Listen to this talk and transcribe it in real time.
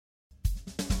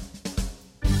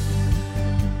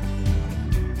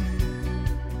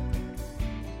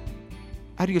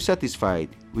Are you satisfied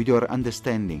with your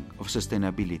understanding of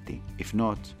sustainability? If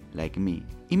not, like me,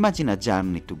 imagine a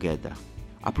journey together,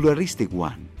 a pluralistic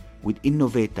one, with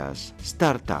innovators,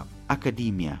 startup,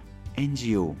 academia,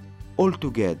 NGO, all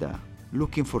together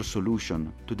looking for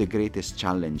solution to the greatest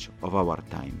challenge of our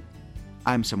time.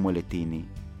 I'm Samuele Tini,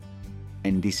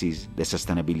 and this is the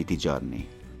Sustainability Journey.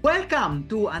 Welcome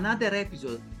to another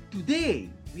episode. Today,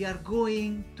 we are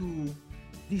going to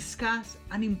discuss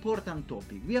an important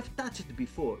topic. We have touched it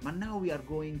before, but now we are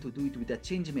going to do it with a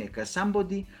changemaker,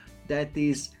 somebody that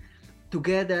is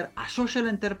together a social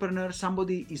entrepreneur,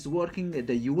 somebody is working at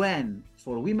the UN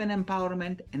for women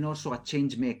empowerment, and also a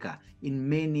change maker in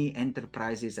many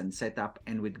enterprises and setup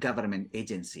and with government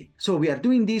agency. So we are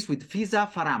doing this with Fiza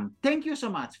Farhan. Thank you so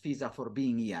much, Fiza, for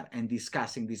being here and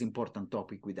discussing this important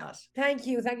topic with us. Thank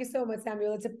you. Thank you so much,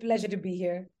 Samuel. It's a pleasure to be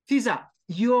here. Fiza,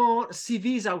 your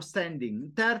CV is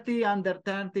outstanding. 30 under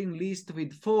 30 list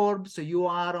with Forbes. So you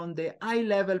are on the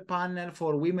high-level panel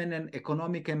for women and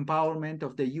economic empowerment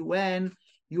of the UN.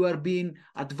 You are being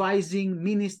advising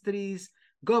ministries,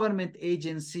 government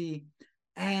agency,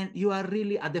 and you are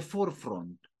really at the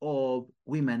forefront of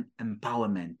women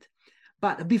empowerment.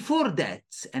 But before that,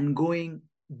 and going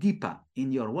deeper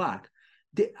in your work,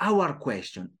 our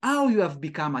question, how you have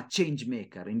become a change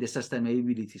maker in the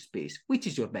sustainability space, which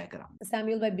is your background?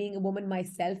 Samuel, by being a woman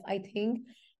myself, I think,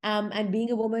 and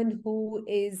being a woman who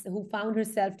found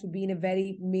herself to be in a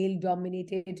very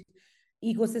male-dominated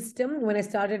ecosystem. When I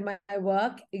started my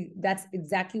work, that's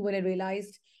exactly when I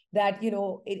realized that,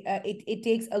 it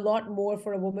takes a lot more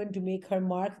for a woman to make her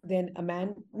mark than a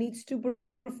man needs to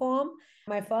perform.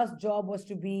 My first job was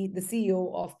to be the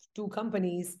CEO of 2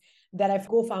 companies that I've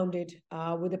co-founded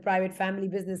with a private family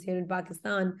business here in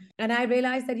Pakistan. And I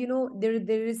realized that,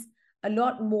 there is a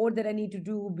lot more that I need to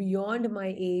do beyond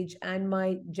my age and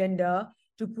my gender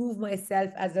to prove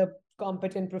myself as a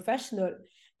competent professional.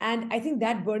 And I think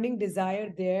that burning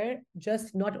desire there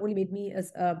just not only made me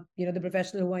as the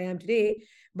professional who I am today,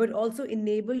 but also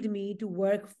enabled me to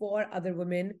work for other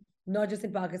women, not just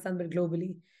in Pakistan, but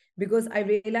globally. Because I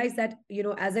realized that,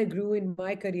 as I grew in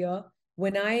my career,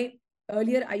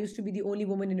 earlier, I used to be the only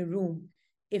woman in a room.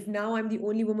 If now I'm the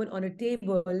only woman on a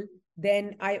table,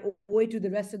 then I owe it to the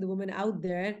rest of the women out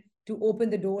there to open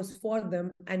the doors for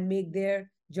them and make their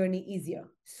journey easier.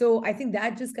 So I think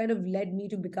that just kind of led me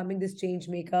to becoming this change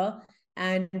maker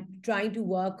and trying to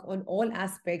work on all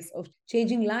aspects of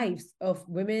changing lives of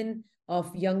women,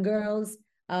 of young girls,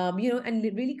 and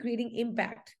really creating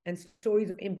impact and stories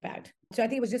of impact. So I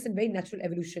think it was just a very natural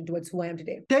evolution towards who I am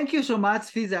today. Thank you so much,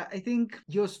 Fiza. I think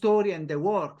your story and the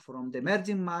work from the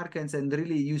emerging markets, and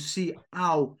really you see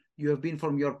how you have been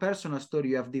from your personal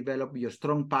story, you have developed your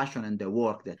strong passion and the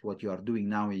work that what you are doing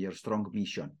now in your strong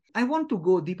mission. I want to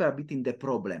go deeper a bit in the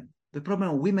problem. The problem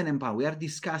of women empowerment we are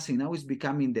discussing now is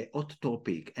becoming the hot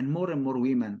topic, and more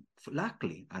women,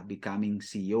 luckily, are becoming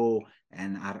CEO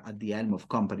and are at the helm of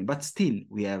company, but still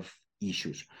we have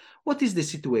issues. What is the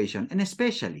situation, and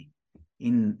especially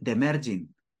in the emerging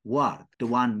world, the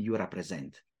one you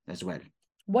represent as well?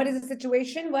 What is the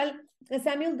situation? Well,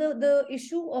 Samuel, the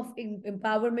issue of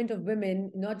empowerment of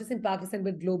women, not just in Pakistan,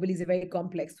 but globally, is a very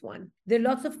complex one. There are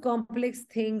lots of complex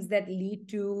things that lead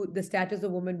to the status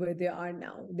of women where they are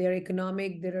now. There are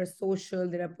economic, there are social,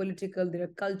 there are political, there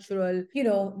are cultural.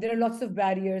 There are lots of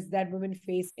barriers that women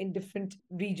face in different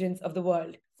regions of the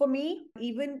world. For me,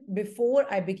 even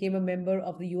before I became a member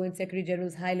of the UN Secretary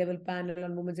General's high-level panel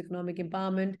on women's economic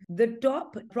empowerment, the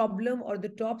top problem or the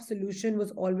top solution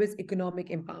was always economic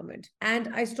empowerment. And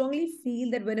I strongly feel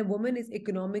that when a woman is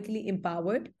economically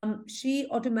empowered, she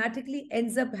automatically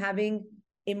ends up having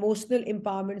emotional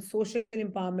empowerment, social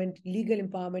empowerment, legal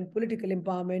empowerment, political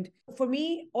empowerment. For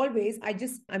me, always,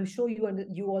 I'm sure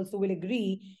you also will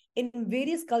agree, in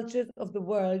various cultures of the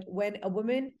world, when a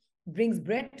woman brings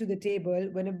bread to the table,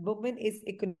 when a woman is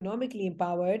economically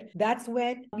empowered, that's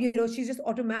when, she's just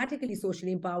automatically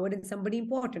socially empowered and somebody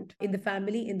important in the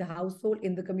family, in the household,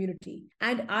 in the community.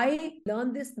 And I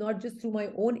learned this not just through my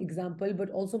own example,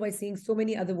 but also by seeing so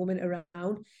many other women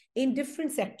around in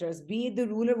different sectors, be it the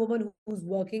rural woman who's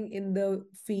working in the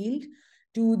field,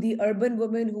 to the urban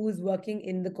woman who is working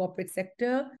in the corporate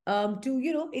sector,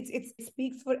 it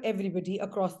speaks for everybody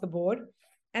across the board.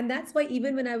 And that's why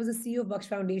even when I was a CEO of Baksh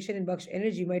Foundation and Baksh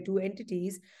Energy, my 2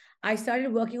 entities, I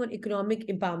started working on economic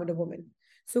empowerment of women.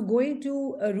 So going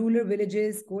to rural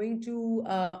villages, going to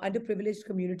underprivileged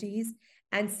communities,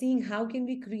 and seeing how can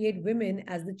we create women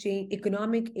as the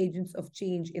economic agents of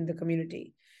change in the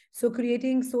community. So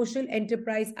creating social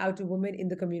enterprise out of women in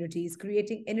the communities,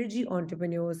 creating energy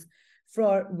entrepreneurs,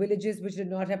 for villages which did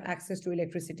not have access to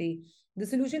electricity. The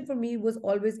solution for me was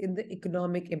always in the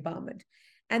economic empowerment.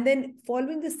 And then,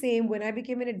 following the same, when I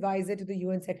became an advisor to the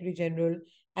UN Secretary General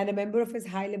and a member of his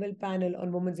high level panel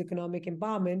on women's economic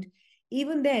empowerment,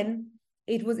 even then,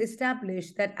 it was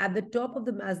established that at the top of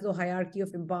the Maslow hierarchy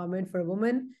of empowerment for a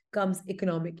woman comes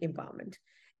economic empowerment.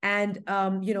 And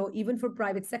even for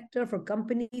private sector, for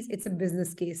companies, it's a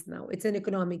business case now. It's an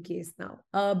economic case now.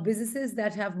 Businesses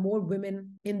that have more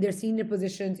women in their senior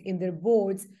positions, in their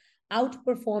boards,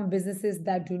 outperform businesses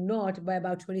that do not by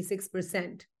about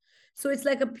 26%. So it's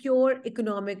like a pure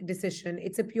economic decision.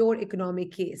 It's a pure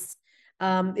economic case.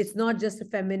 It's not just a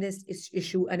feminist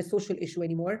issue and a social issue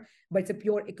anymore, but it's a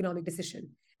pure economic decision.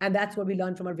 And that's what we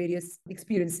learned from our various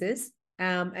experiences.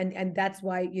 And that's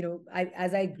why,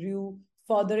 as I grew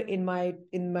further in my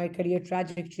career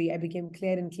trajectory, I became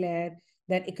clear and clear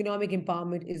that economic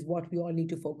empowerment is what we all need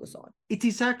to focus on. It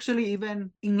is actually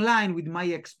even in line with my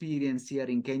experience here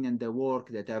in Kenya and the work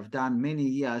that I've done many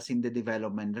years in the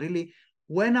development. Really,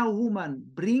 when a woman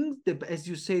brings as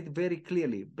you said very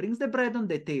clearly, brings the bread on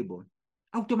the table,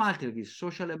 automatically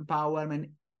social empowerment,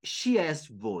 she has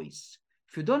voice.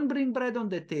 If you don't bring bread on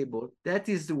the table, that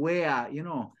is where,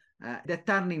 the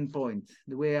turning point,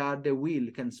 where the wheel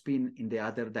can spin in the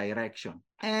other direction.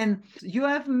 And you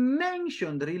have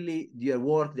mentioned really your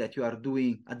work that you are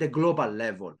doing at the global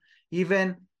level,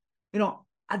 even,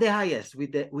 at the highest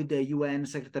with the UN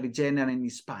Secretary General and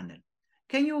his panel.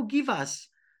 Can you give us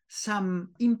some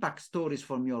impact stories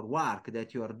from your work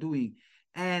that you are doing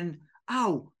and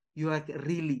how you are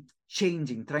really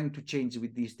trying to change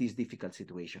with this difficult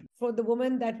situation? For the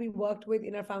women that we worked with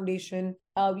in our foundation,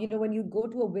 when you go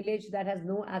to a village that has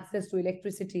no access to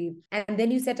electricity, and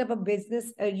then you set up a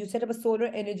business, you set up a solar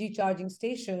energy charging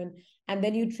station, and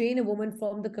then you train a woman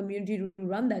from the community to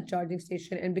run that charging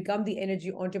station and become the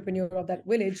energy entrepreneur of that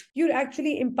village, you're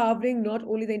actually empowering not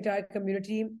only the entire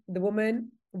community, the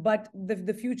woman, but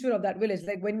the future of that village.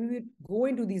 Like when we would go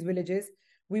into these villages,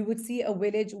 we would see a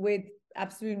village with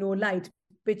absolutely no light,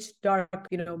 pitch dark,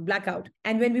 blackout.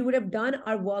 And when we would have done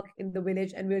our work in the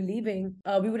village and we're leaving,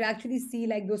 we would actually see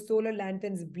like those solar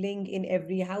lanterns blink in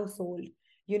every household.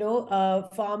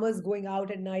 Farmers going out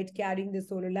at night carrying the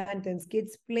solar lanterns,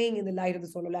 kids playing in the light of the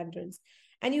solar lanterns.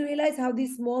 And you realize how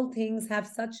these small things have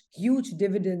such huge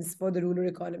dividends for the rural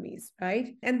economies,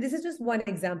 right? And this is just one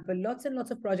example. Lots and lots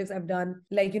of projects I've done,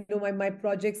 like, my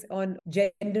projects on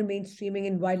gender mainstreaming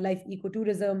in wildlife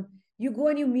ecotourism. You go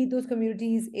and you meet those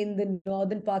communities in the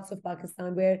northern parts of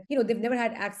Pakistan where, they've never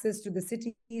had access to the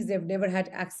cities, they've never had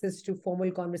access to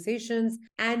formal conversations.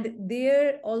 And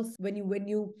there also, when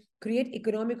you create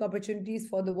economic opportunities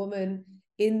for the woman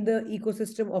in the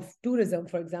ecosystem of tourism,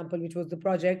 for example, which was the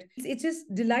project, it's just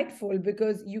delightful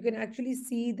because you can actually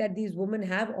see that these women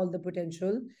have all the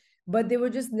potential, but they were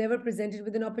just never presented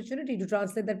with an opportunity to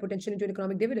translate that potential into an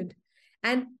economic dividend.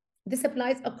 And this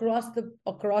applies across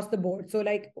the board. So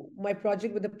like my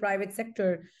project with the private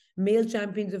sector, Male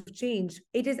Champions of Change,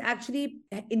 it is actually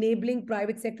enabling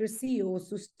private sector CEOs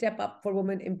to step up for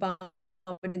women empowerment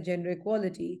and gender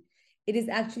equality. It is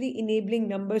actually enabling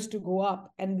numbers to go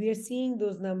up. And we are seeing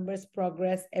those numbers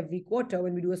progress every quarter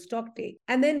when we do a stock take.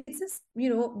 And then it's just,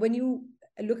 when you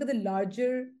look at the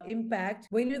larger impact,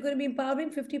 when you're going to be empowering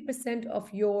 50% of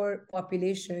your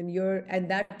population,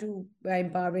 and that too by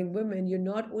empowering women, you're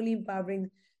not only empowering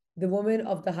the women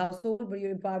of the household, but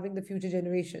you're empowering the future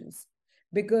generations.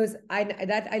 Because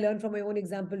I learned from my own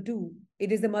example too.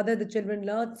 It is the mother the children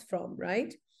learns from,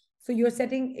 right? So you're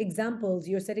setting examples,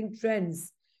 you're setting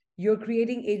trends, you're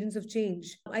creating agents of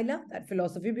change. I love that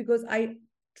philosophy because I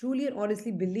truly and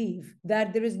honestly believe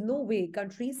that there is no way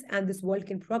countries and this world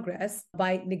can progress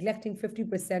by neglecting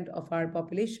 50% of our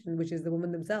population, which is the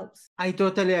women themselves. I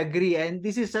totally agree. And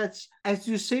this is such, as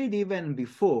you said even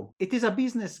before, it is a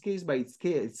business case by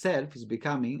itself is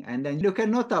becoming, and then you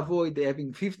cannot avoid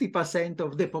having 50%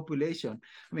 of the population,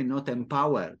 not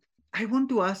empowered. I want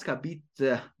to ask a bit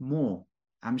more.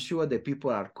 I'm sure the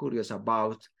people are curious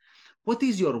about what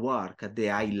is your work at the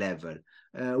high level?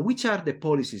 Which are the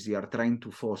policies you are trying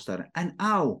to foster, and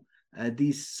how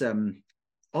this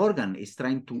organ is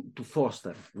trying to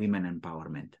foster women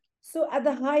empowerment? So at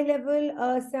the high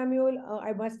level, Samuel,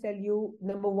 I must tell you,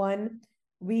 number one,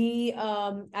 we,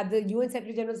 at the UN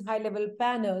Secretary General's high level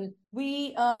panel,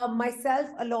 we, myself,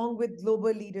 along with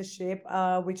global leadership,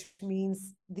 which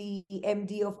means the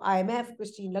MD of IMF,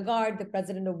 Christine Lagarde, the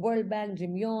president of World Bank,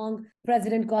 Jim Yong,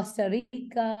 President Costa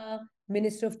Rica,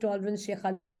 Minister of Tolerance, Sheikh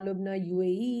Al Lubna,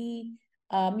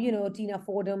 UAE, Tina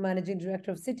Fordham, Managing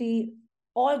Director of Citi,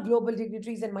 all global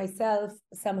dignitaries and myself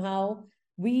somehow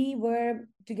we were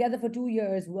together for 2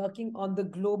 years working on the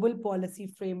global policy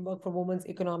framework for women's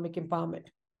economic empowerment.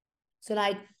 So,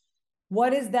 like,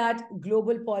 what is that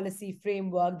global policy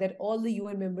framework that all the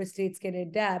UN member states can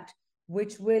adapt,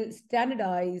 which will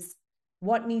standardize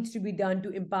what needs to be done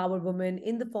to empower women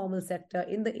in the formal sector,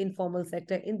 in the informal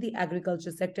sector, in the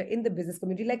agriculture sector, in the business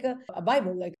community, like a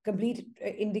Bible, like complete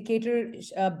indicator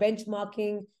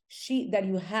benchmarking sheet that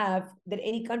you have, that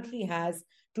any country has,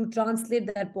 to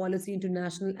translate that policy into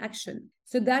national action.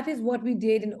 So that is what we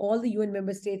did, and all the UN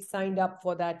member states signed up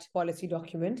for that policy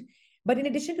document. But in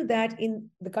addition to that, in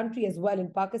the country as well,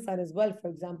 in Pakistan as well, for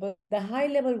example, the high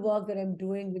level work that I'm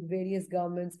doing with various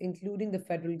governments, including the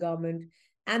federal government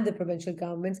and the provincial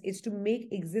governments, is to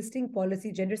make existing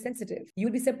policy gender sensitive.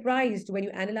 You'll be surprised when you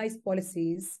analyze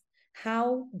policies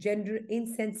how gender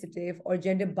insensitive or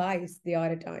gender biased they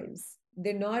are at times.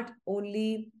 They're not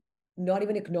only not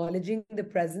even acknowledging the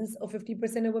presence of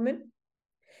 50% of women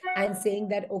and saying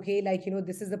that, okay, like,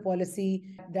 this is the policy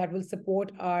that will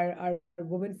support our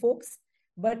women folks,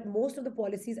 but most of the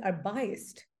policies are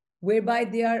biased, whereby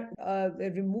they are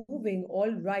removing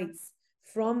all rights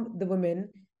from the women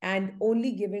and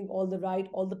only giving all the right,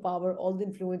 all the power, all the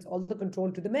influence, all the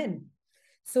control to the men.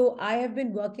 So I have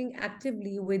been working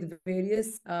actively with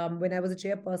various, when I was a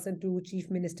chairperson to Chief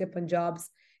Minister Punjab's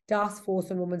task force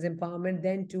on women's empowerment,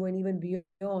 then to and even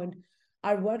beyond,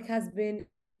 our work has been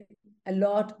a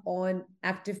lot on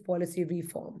active policy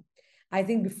reform. I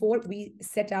think before we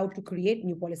set out to create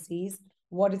new policies,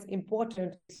 what is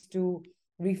important is to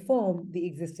reform the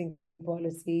existing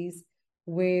policies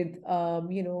with,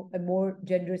 a more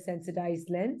gender sensitized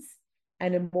lens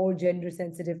and a more gender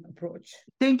sensitive approach.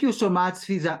 Thank you so much,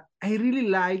 Fiza. I really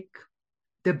like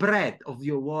the breadth of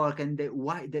your work and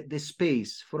the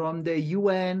space from the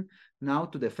UN now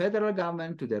to the federal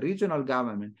government, to the regional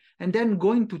government, and then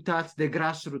going to touch the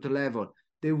grassroots level,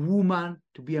 the woman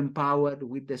to be empowered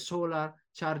with the solar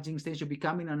charging station,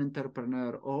 becoming an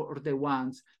entrepreneur, or the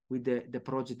ones with the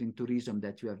project in tourism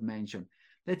that you have mentioned.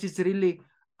 That is really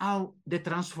how the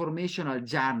transformational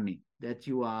journey that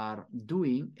you are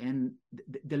doing and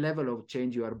the level of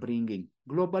change you are bringing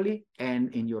globally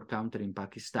and in your country, in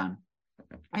Pakistan.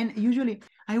 And usually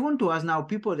I want to ask now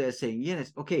people that are saying,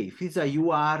 yes, okay, Fiza, you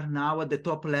are now at the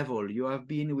top level. You have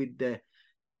been with the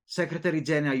Secretary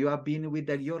General, you have been with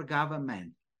your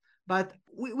government. But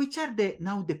which are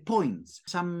now the points,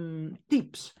 some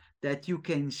tips that you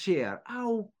can share,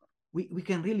 how we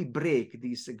can really break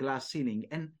this glass ceiling,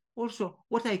 and also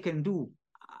what I can do,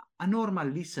 a normal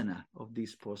listener of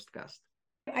this podcast?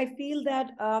 I feel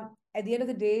that at the end of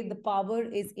the day, the power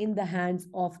is in the hands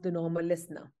of the normal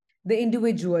listener. The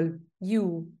individual,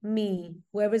 you, me,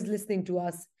 whoever's listening to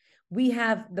us, we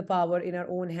have the power in our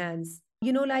own hands.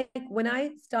 Like when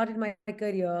I started my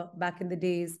career back in the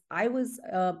days, I was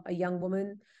a young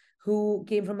woman who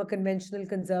came from a conventional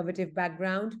conservative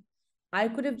background. I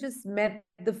could have just met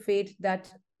the fate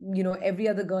that, every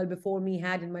other girl before me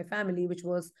had in my family, which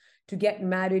was to get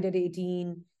married at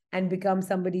 18 and become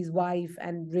somebody's wife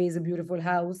and raise a beautiful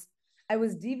house. I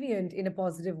was deviant in a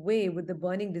positive way with the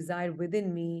burning desire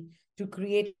within me to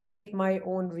create my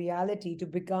own reality, to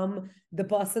become the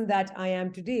person that I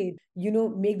am today,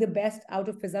 make the best out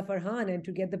of Fiza Farhan and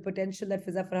to get the potential that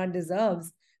Fiza Farhan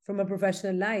deserves from a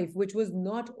professional life, which was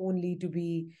not only to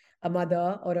be a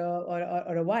mother or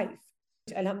a wife.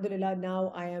 Alhamdulillah,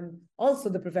 now I am also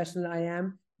the professional I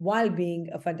am while being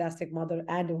a fantastic mother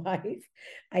and a wife.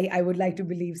 I would like to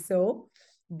believe so.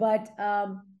 But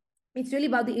it's really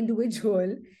about the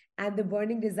individual and the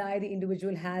burning desire the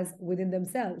individual has within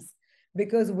themselves.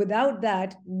 Because without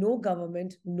that, no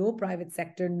government, no private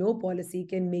sector, no policy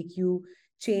can make you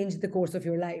change the course of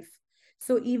your life.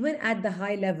 So even at the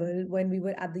high level, when we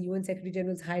were at the UN Secretary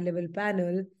General's high level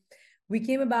panel, we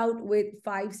came about with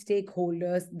 5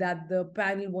 stakeholders that the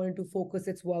panel wanted to focus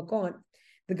its work on: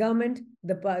 the government,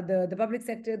 the public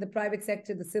sector, the private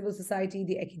sector, the civil society,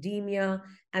 the academia,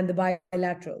 and the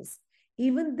bilaterals.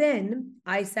 Even then,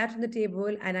 I sat on the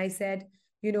table and I said,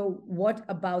 what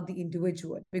about the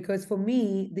individual? Because for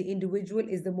me, the individual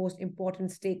is the most important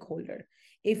stakeholder.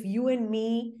 If you and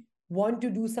me want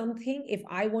to do something, if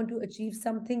I want to achieve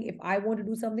something, if I want to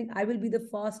do something, I will be the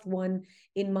first one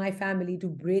in my family to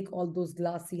break all those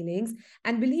glass ceilings.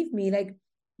 And believe me, like,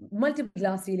 multiple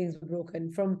glass ceilings were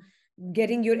broken, from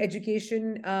getting your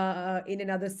education in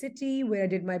another city where I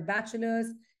did my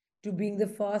bachelor's, to being the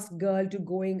first girl to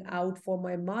going out for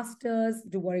my master's,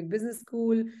 to Warwick Business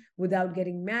School without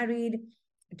getting married,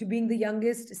 to being the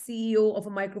youngest CEO of a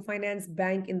microfinance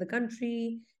bank in the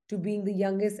country, to being the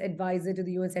youngest advisor to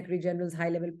the UN Secretary General's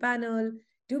high-level panel,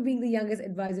 to being the youngest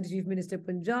advisor to Chief Minister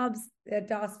Punjab's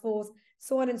task force,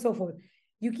 so on and so forth.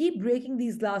 You keep breaking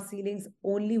these glass ceilings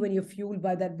only when you're fueled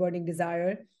by that burning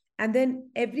desire. And then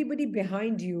everybody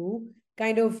behind you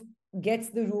kind of gets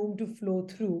the room to flow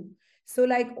through. So,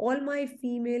 like all my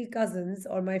female cousins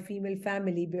or my female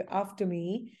family after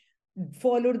me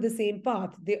followed the same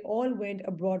path. They all went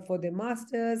abroad for their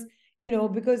masters,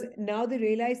 because now they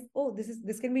realize, oh,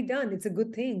 this can be done. It's a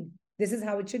good thing. This is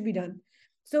how it should be done.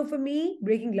 So for me,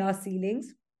 breaking glass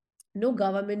ceilings, no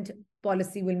government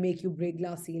policy will make you break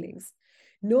glass ceilings.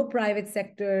 No private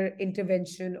sector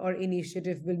intervention or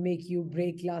initiative will make you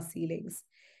break glass ceilings.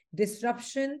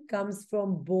 Disruption comes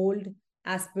from bold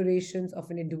aspirations of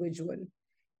an individual.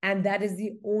 And that is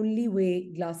the only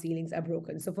way glass ceilings are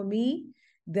broken. So for me,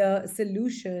 the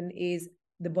solution is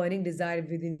the burning desire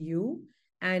within you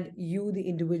and you, the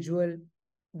individual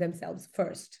themselves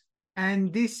first.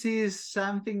 And this is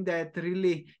something that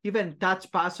really even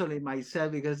touched personally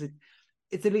myself, because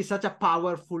it's really such a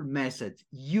powerful message.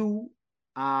 You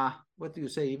are, what do you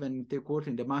say, even the quote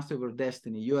in The Master of Your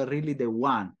Destiny, you are really the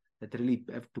one that really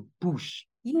have to push.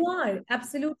 You are,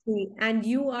 absolutely. And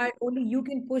only you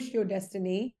can push your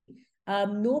destiny.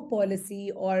 No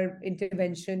policy or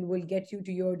intervention will get you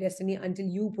to your destiny until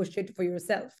you push it for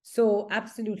yourself. So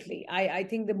absolutely. I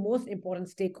think the most important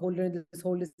stakeholder in this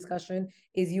whole discussion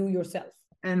is you yourself.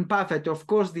 And perfect. Of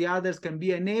course, the others can be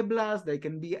enablers. They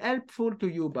can be helpful to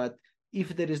you. But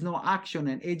if there is no action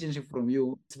and agency from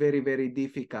you, it's very, very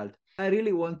difficult. I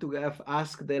really want to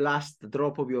ask the last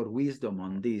drop of your wisdom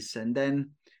on this. And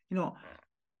then,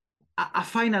 a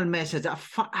final message,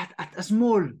 a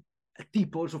small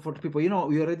tip also for people. You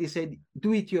already said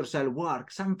do-it-yourself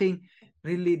work, something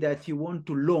really that you want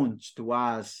to launch to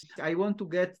us. I want to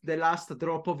get the last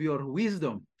drop of your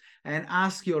wisdom and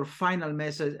ask your final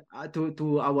message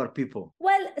to our people.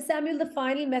 Well, Samuel, the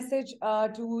final message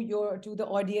to the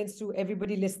audience, to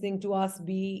everybody listening to us,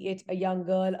 be it a young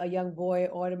girl, a young boy,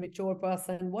 or a mature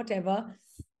person, whatever,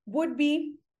 would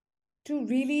be to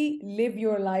really live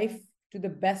your life to the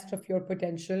best of your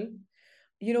potential.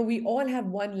 We all have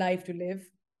one life to live.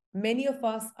 Many of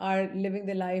us are living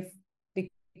the life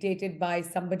dictated by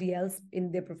somebody else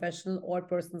in their professional or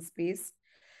personal space.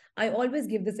 I always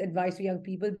give this advice to young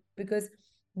people because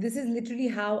this is literally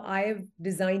how I have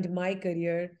designed my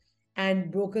career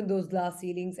and broken those glass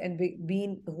ceilings and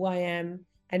been who I am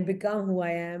and become who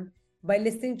I am by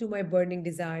listening to my burning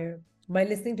desire, by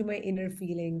listening to my inner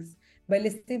feelings, by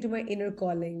listening to my inner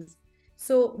callings.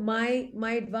 So my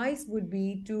advice would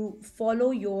be to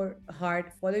follow your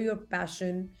heart, follow your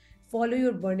passion, follow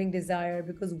your burning desire,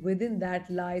 because within that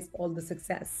lies all the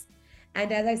success.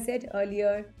 And as I said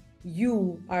earlier,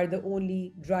 you are the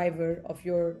only driver of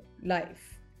your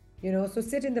life. So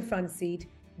sit in the front seat,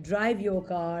 drive your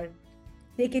car,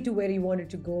 take it to where you want it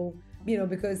to go,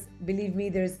 because believe me,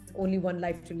 there's only one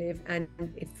life to live and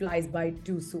it flies by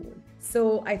too soon.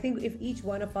 So I think if each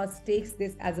one of us takes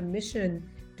this as a mission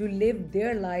to live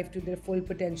their life to their full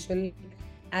potential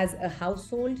as a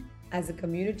household, as a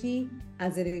community,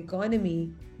 as an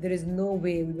economy, there is no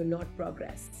way we will not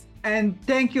progress. And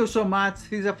thank you so much,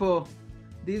 Fiza, for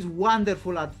this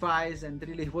wonderful advice. And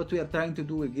really what we are trying to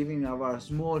do is giving our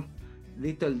small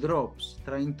little drops,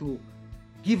 trying to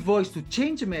give voice to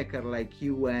changemaker like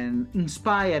you and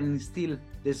inspire and instill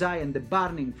desire and the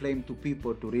burning flame to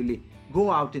people to really go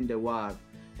out in the world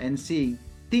and see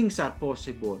things are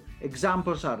possible,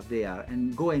 examples are there,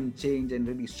 and go and change and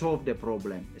really solve the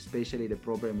problem, especially the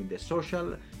problem in the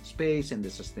social space and the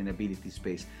sustainability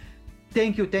space.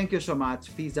 Thank you so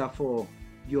much, Fiza, for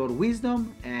your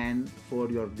wisdom and for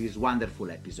this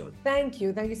wonderful episode. Thank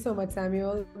you so much,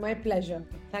 Samuel. My pleasure.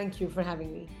 Thank you for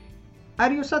having me.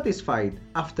 Are you satisfied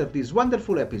after this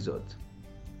wonderful episode?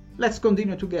 Let's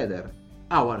continue together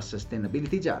our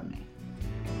sustainability journey.